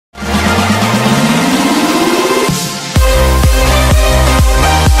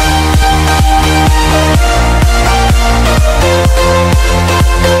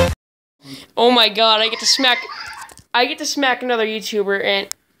my god, I get to smack another YouTuber, and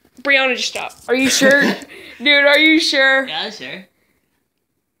Brianna, just stop. Are you sure? Dude, are you sure? Yeah, sure.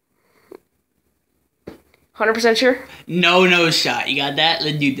 100% sure? No shot. You got that?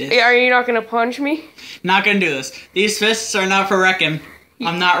 Let's do this. Are you not gonna punch me? Not gonna do this. These fists are not for wrecking.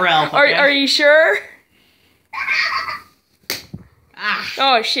 I'm not Ralph. Okay? Are you sure? Ah.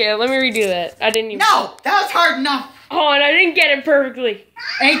 Oh shit, let me redo that. I didn't even... No! That was hard enough! Oh, and I didn't get it perfectly.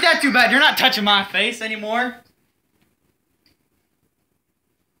 Ain't that too bad? You're not touching my face anymore.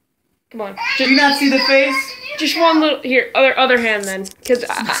 Come on. Do you not see the face? Just one little... Here, other hand then. Because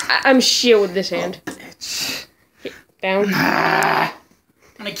I'm shit with this hand. Down. I'm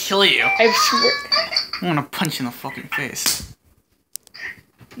gonna kill you. I swear... I wanna punch you in the fucking face.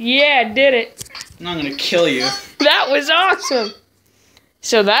 Yeah, I did it. I'm gonna kill you. That was awesome.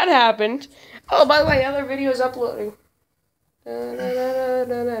 So that happened. Oh, by the way, the other video is uploading.